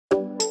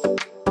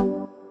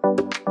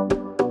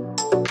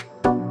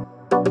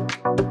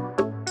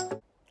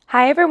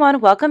Hi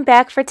everyone, welcome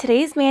back. For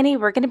today's mani,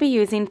 we're going to be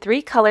using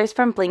 3 colors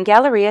from Bling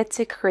Galleria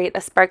to create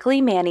a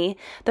sparkly mani.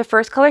 The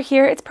first color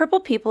here, it's Purple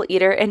People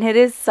Eater, and it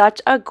is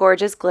such a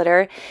gorgeous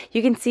glitter.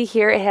 You can see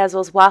here it has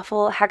those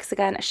waffle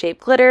hexagon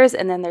shaped glitters,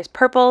 and then there's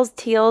purples,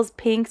 teals,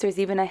 pinks, there's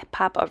even a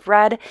pop of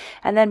red,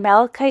 and then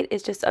Malachite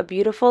is just a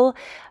beautiful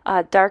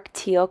dark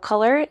teal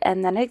color,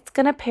 and then it's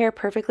going to pair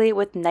perfectly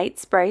with Night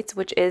Sprites,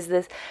 which is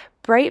this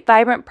bright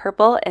vibrant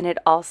purple, and it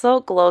also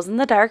glows in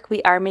the dark.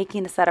 We are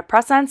making a set of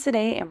press-ons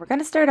today, and we're going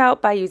to start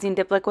out by using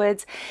dip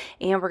liquids,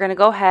 and we're going to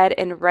go ahead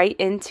and right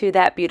into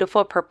that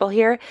beautiful purple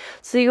here.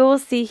 So you will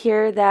see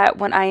here that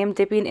when I am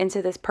dipping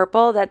into this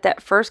purple,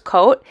 that first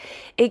coat,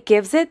 it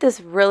gives it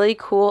this really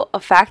cool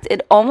effect.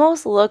 It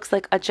almost looks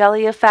like a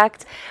jelly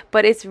effect,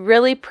 but it's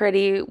really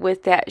pretty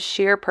with that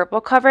sheer purple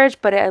coverage.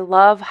 But I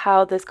love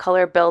how this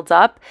color builds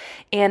up,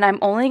 and I'm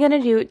only going to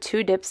do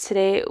 2 dips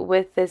today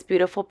with this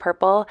beautiful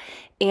purple.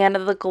 And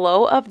the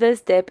glow of this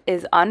dip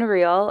is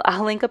unreal.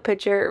 I'll link a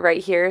picture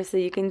right here so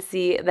you can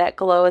see that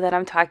glow that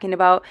I'm talking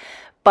about.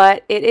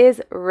 But it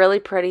is really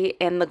pretty,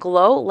 and the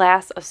glow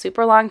lasts a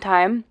super long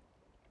time.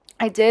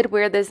 I did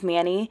wear this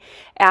mani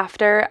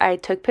after I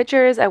took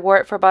pictures. I wore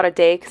it for about a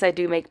day because I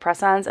do make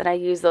press-ons and I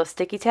use those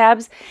sticky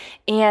tabs.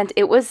 And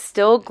it was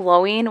still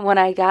glowing when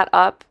I got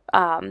up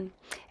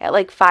at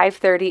like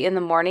 5:30 in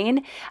the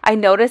morning. I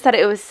noticed that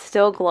it was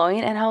still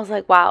glowing, and I was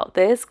like, wow,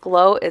 this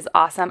glow is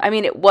awesome. I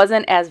mean, it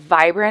wasn't as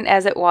vibrant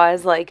as it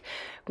was like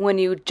when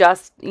you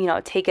just,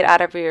 take it out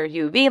of your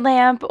UV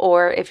lamp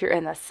or if you're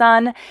in the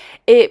sun.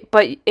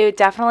 But it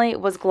definitely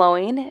was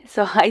glowing.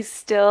 So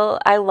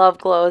I love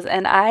glows,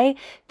 and I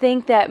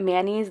think that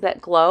manis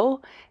that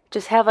glow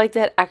just have like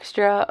that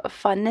extra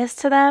funness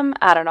to them.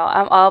 I don't know.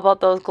 I'm all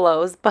about those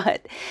glows,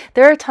 but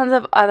there are tons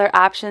of other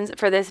options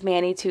for this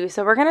mani too.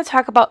 So we're going to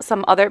talk about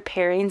some other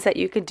pairings that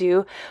you could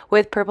do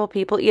with Purple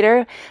People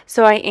Eater.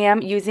 So I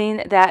am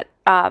using that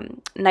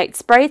Night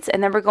Sprites,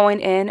 and then we're going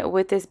in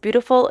with this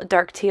beautiful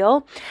dark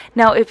teal.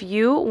 Now, if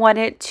you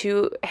wanted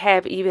to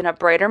have even a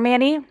brighter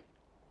mani,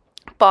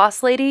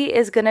 Boss Lady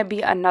is going to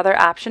be another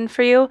option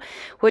for you,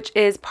 which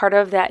is part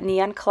of that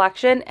neon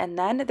collection. And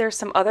then there's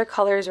some other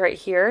colors right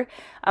here.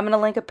 I'm going to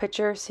link a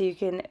picture so you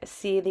can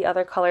see the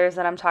other colors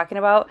that I'm talking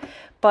about.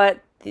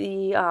 But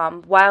the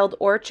Wild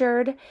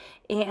Orchard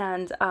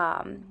and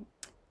all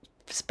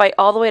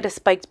the way to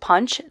Spiked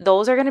Punch,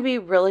 those are going to be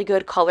really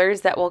good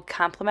colors that will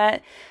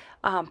complement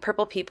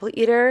Purple People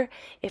Eater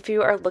if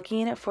you are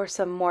looking for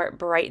some more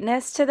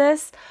brightness to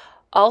this.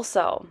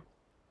 Also,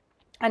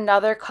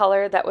 another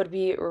color that would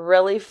be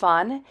really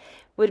fun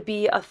would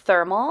be a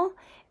thermal.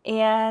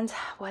 And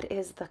what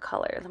is the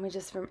color? Let me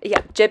just remember.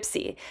 Yeah,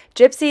 Gypsy.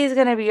 Gypsy is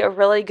going to be a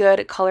really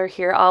good color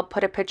here. I'll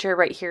put a picture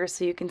right here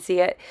so you can see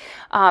it.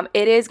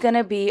 It is going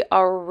to be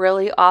a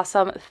really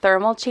awesome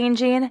thermal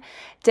changing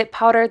dip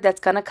powder that's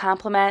going to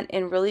complement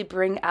and really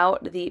bring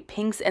out the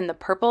pinks and the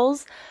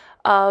purples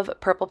of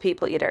Purple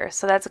People Eater.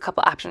 So that's a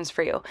couple options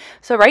for you.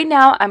 So right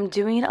now I'm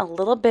doing a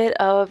little bit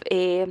of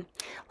a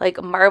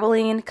like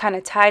marbling kind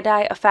of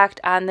tie-dye effect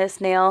on this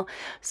nail.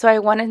 So I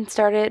went and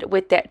started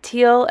with that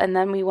teal, and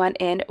then we went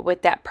in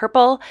with that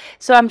purple.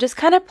 So I'm just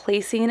kind of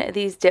placing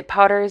these dip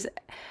powders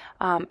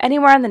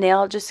anywhere on the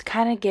nail, just to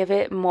kind of give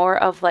it more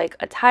of like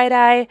a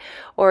tie-dye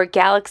or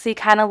galaxy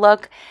kind of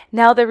look.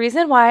 Now, the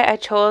reason why I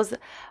chose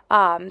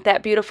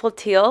that beautiful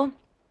teal,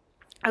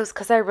 it was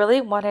because I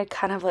really wanted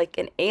kind of like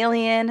an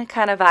alien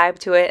kind of vibe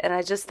to it, and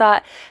I just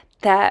thought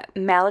that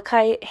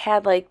Malachite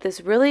had like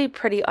this really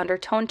pretty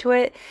undertone to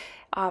it.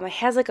 It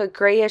has like a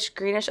grayish,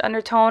 greenish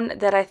undertone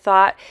that I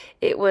thought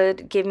it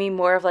would give me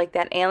more of like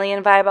that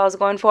alien vibe I was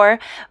going for.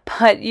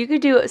 But you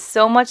could do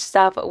so much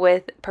stuff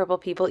with Purple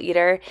People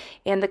Eater,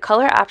 and the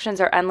color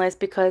options are endless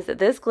because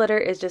this glitter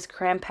is just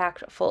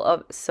cram-packed full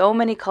of so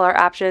many color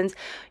options.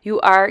 You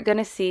are going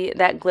to see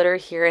that glitter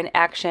here in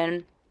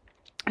action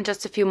in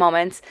just a few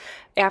moments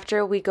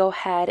after we go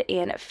ahead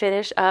and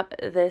finish up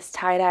this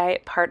tie-dye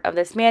part of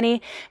this mani.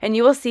 And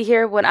you will see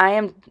here when I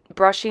am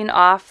brushing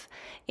off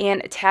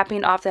and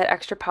tapping off that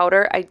extra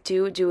powder, I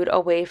do it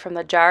away from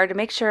the jar to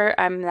make sure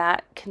I'm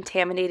not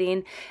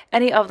contaminating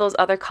any of those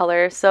other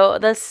colors. So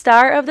the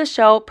star of the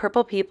show,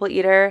 Purple People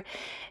Eater,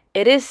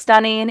 it is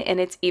stunning, and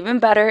it's even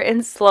better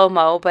in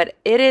slow-mo, but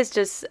it is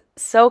just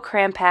so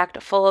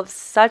cram-packed, full of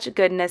such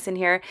goodness in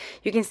here.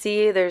 You can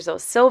see there's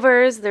those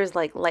silvers, there's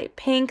like light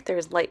pink,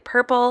 there's light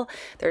purple,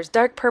 there's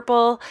dark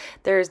purple,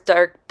 there's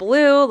dark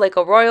blue, like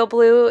a royal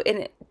blue,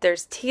 and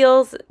there's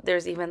teals,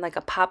 there's even like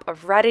a pop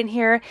of red in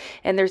here,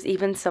 and there's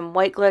even some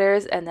white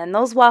glitters, and then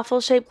those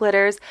waffle-shaped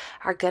glitters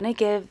are gonna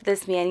give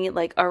this mani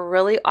like a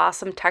really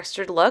awesome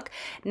textured look.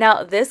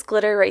 Now, this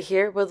glitter right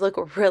here would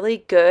look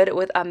really good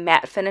with a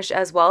matte finish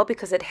as well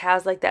because it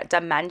has like that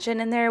dimension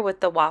in there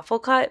with the waffle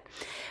cut.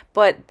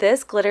 But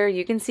this glitter,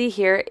 you can see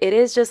here, it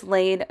is just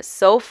laying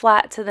so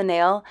flat to the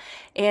nail,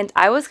 and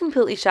I was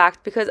completely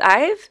shocked because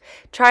I've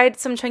tried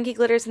some chunky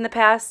glitters in the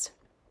past,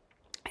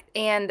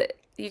 and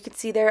you can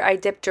see there I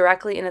dipped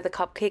directly into the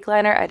cupcake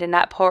liner. I did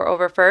not pour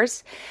over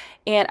first.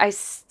 And I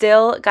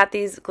still got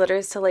these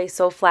glitters to lay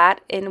so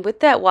flat. And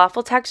with that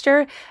waffle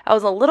texture, I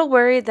was a little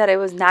worried that it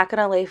was not going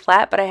to lay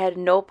flat, but I had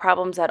no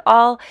problems at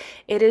all.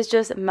 It is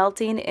just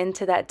melting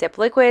into that dip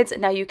liquids.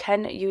 Now you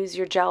can use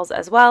your gels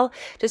as well.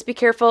 Just be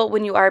careful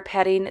when you are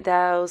patting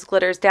those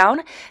glitters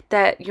down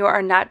that you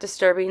are not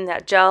disturbing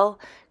that gel,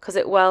 because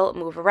it will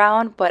move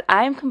around. But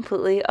I'm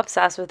completely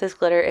obsessed with this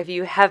glitter if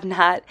you have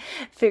not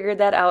figured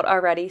that out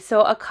already.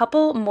 So a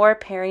couple more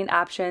pairing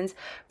options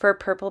for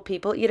Purple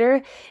People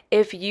Eater.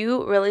 If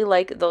you really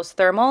like those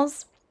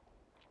thermals,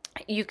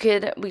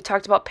 we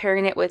talked about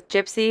pairing it with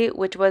Gypsy,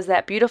 which was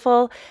that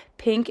beautiful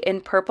pink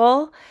and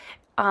purple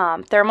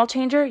thermal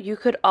changer. You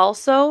could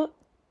also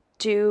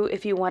do,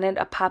 if you wanted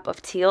a pop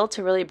of teal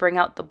to really bring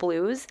out the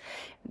blues,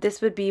 this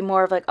would be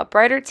more of like a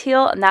brighter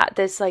teal, not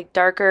this like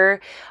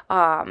darker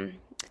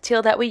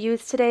teal that we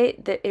use today.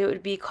 That it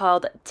would be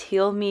called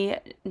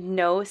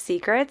ꜜꜜNo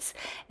Secrets,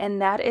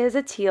 and that is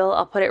a teal.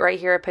 I'll put it right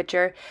here, a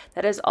picture.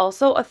 That is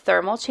also a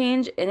thermal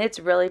change, and it's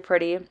really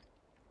pretty.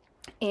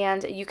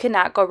 And you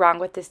cannot go wrong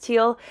with this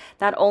teal.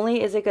 Not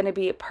only is it going to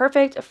be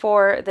perfect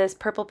for this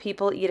Purple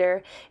People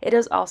Eater, it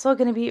is also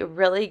going to be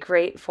really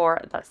great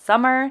for the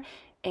summer.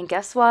 And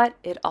guess what?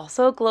 It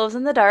also glows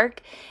in the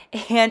dark.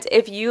 And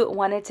if you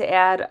wanted to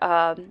add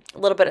a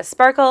little bit of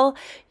sparkle,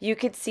 you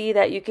could see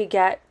that you could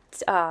get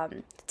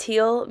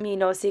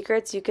ꜜꜜNo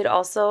Secrets. You could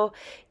also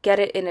get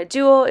it in a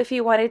duo if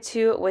you wanted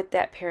to with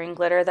that pairing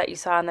glitter that you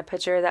saw in the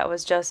picture. That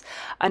was just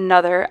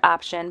another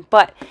option.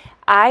 But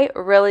I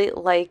really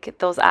like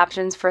those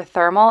options for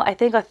thermal. I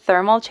think a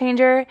thermal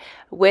changer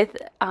with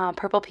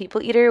Purple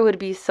People Eater would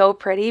be so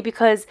pretty,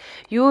 because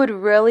you would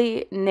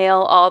really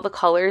nail all the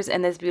colors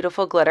in this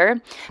beautiful glitter.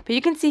 But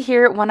you can see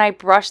here when I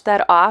brushed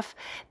that off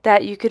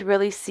that you could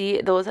really see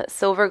those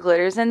silver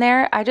glitters in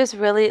there. I just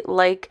really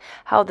like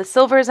how the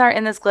silvers are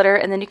in this glitter.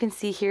 And then you can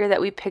see here that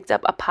we picked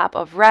up a pop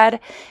of red.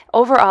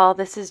 Overall,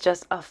 this is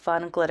just a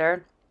fun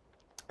glitter.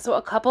 So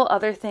a couple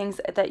other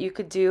things that you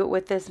could do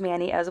with this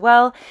mani as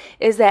well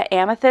is that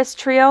amethyst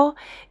trio.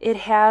 It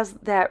has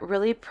that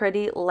really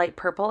pretty light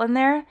purple in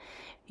there.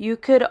 You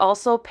could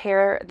also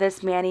pair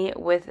this mani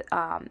with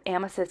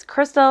amethyst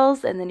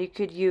crystals, and then you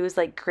could use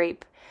like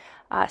grape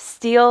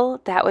steel.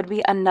 That would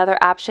be another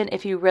option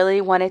if you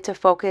really wanted to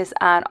focus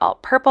on all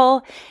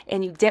purple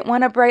and you didn't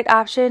want a bright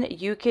option.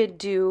 You could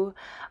do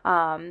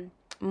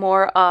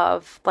more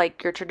of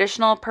like your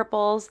traditional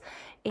purples,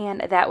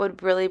 and that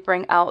would really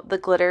bring out the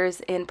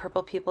glitters in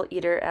Purple People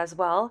Eater as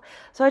well.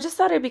 So I just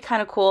thought it'd be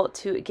kind of cool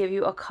to give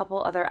you a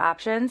couple other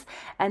options.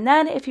 And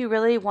then if you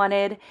really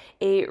wanted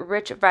a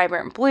rich,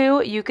 vibrant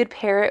blue, you could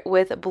pair it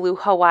with Blue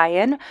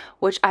Hawaiian,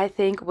 which I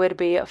think would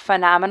be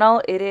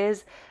phenomenal. It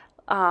is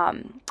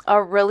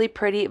a really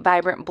pretty,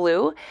 vibrant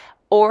blue.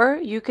 Or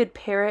you could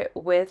pair it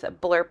with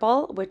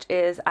Blurple, which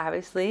is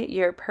obviously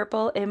your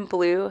purple and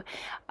blue.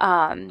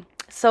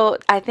 So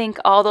I think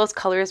all those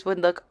colors would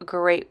look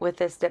great with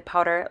this dip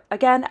powder.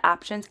 Again,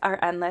 options are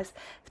endless,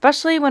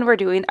 especially when we're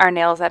doing our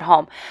nails at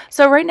home.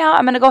 So right now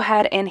I'm going to go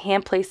ahead and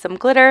hand place some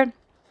glitter.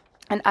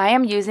 And I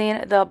am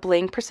using the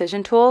Bling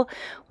Precision Tool,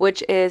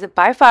 which is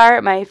by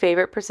far my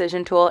favorite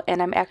precision tool.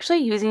 And I'm actually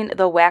using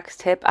the wax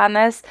tip on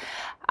this.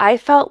 I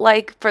felt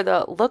like for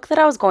the look that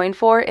I was going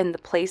for in the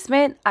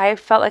placement, I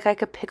felt like I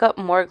could pick up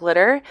more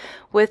glitter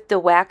with the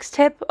wax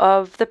tip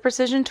of the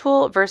precision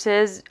tool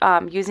versus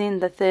using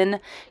the thin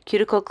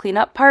cuticle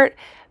cleanup part,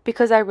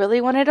 because I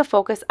really wanted to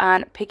focus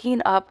on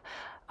picking up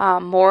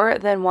more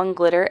than one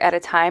glitter at a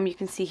time. You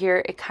can see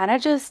here it kind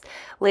of just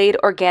laid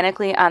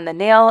organically on the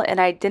nail,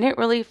 and I didn't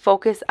really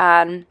focus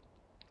on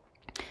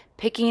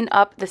picking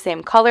up the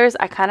same colors.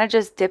 I kind of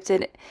just dipped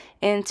it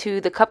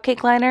into the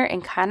cupcake liner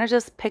and kind of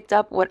just picked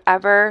up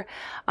whatever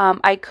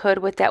I could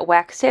with that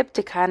wax tip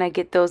to kind of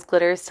get those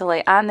glitters to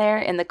lay on there,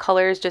 and the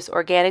colors just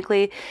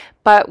organically.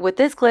 But with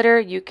this glitter,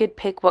 you could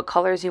pick what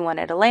colors you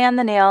wanted to lay on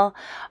the nail.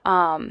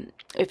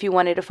 If you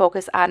wanted to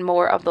focus on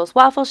more of those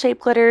waffle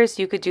shaped glitters,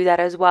 you could do that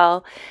as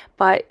well.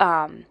 But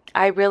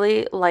I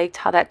really liked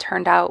how that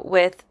turned out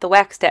with the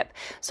wax tip.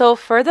 So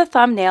for the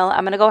thumbnail,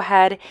 I'm going to go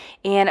ahead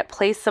and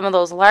place some of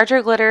those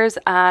larger glitters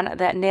on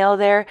that nail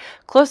there,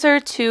 closer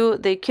to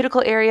the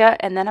cuticle area.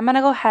 And then I'm going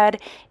to go ahead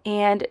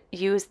and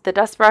use the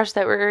dust brush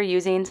that we're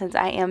using since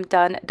I am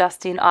done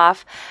dusting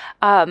off.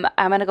 I'm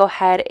going to go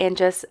ahead and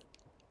just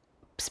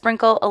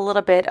sprinkle a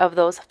little bit of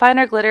those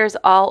finer glitters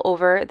all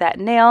over that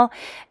nail.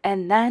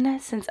 And then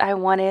since I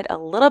wanted a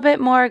little bit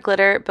more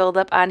glitter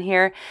buildup on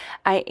here,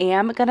 I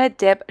am gonna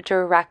dip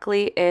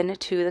directly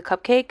into the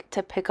cupcake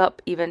to pick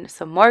up even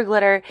some more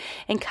glitter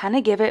and kind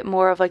of give it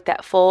more of like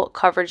that full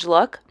coverage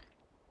look.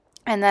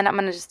 And then I'm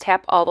going to just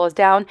tap all those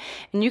down.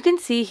 And you can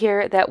see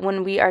here that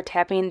when we are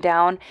tapping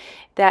down,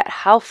 that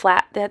how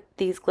flat that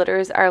these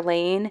glitters are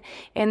laying,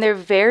 and they're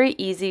very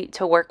easy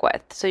to work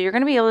with. So you're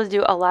going to be able to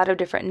do a lot of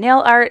different nail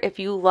art. If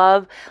you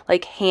love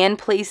like hand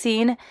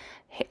placing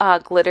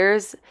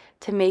glitters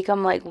to make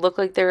them like look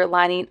like they're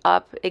lining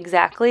up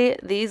exactly.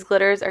 These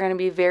glitters are going to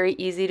be very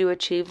easy to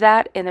achieve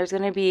that, and there's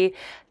going to be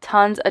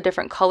tons of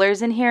different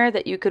colors in here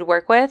that you could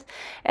work with.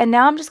 And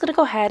now I'm just going to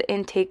go ahead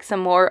and take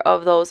some more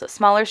of those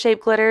smaller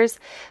shape glitters.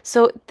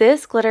 So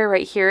this glitter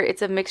right here,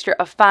 it's a mixture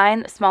of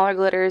fine smaller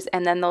glitters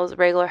and then those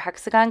regular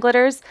hexagon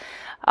glitters.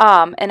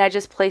 And I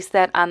just placed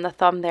that on the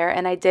thumb there,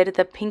 and I did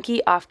the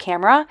pinky off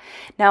camera.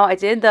 Now I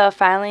did the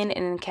filing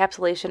and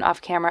encapsulation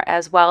off camera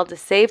as well to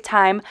save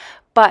time,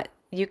 but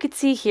you could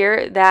see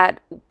here that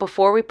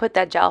before we put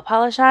that gel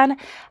polish on,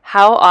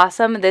 how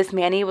awesome this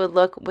mani would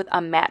look with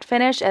a matte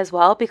finish as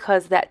well,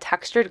 because that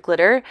textured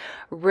glitter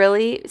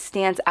really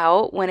stands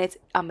out when it's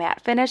a matte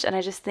finish. And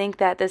I just think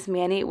that this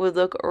mani would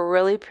look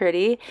really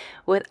pretty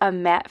with a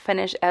matte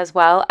finish as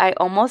well. I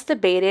almost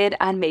debated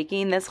on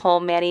making this whole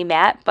mani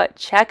matte, but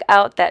check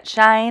out that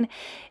shine.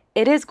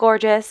 It is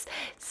gorgeous.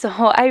 So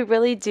I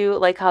really do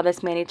like how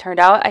this mani turned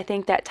out. I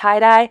think that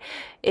tie-dye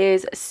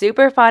is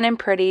super fun and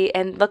pretty,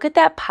 and look at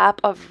that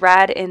pop of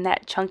red in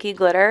that chunky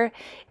glitter.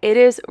 It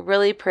is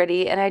really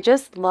pretty, and I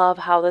just love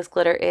how this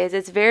glitter is.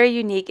 It's very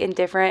unique and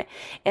different,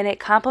 and it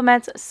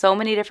complements so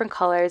many different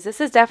colors.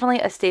 This is definitely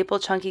a staple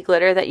chunky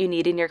glitter that you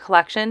need in your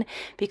collection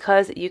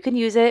because you can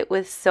use it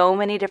with so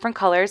many different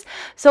colors.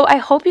 So I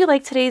hope you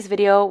liked today's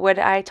video when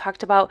I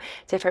talked about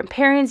different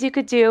pairings you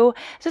could do,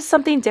 just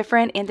something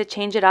different and to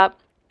change it up.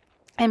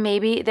 And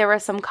maybe there were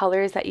some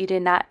colors that you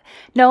did not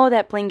know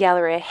that Bling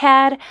Galleria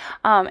had.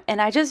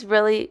 And I just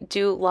really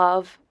do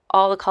love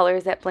all the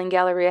colors that Bling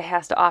Galleria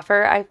has to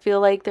offer. I feel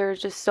like there's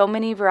just so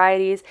many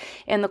varieties,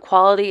 and the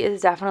quality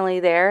is definitely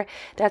there.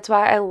 That's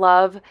why I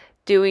love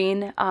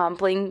doing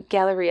Bling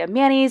Galleria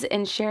manis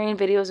and sharing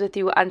videos with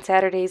you on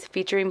Saturdays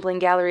featuring Bling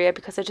Galleria,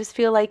 because I just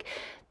feel like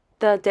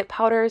the dip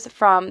powders,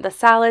 from the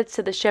solids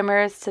to the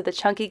shimmers to the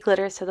chunky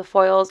glitters to the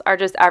foils, are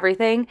just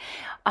everything.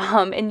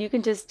 And you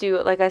can just do,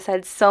 like I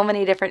said, so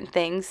many different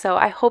things. So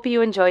I hope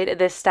you enjoyed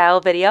this style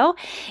video,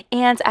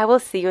 and I will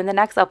see you in the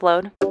next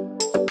upload.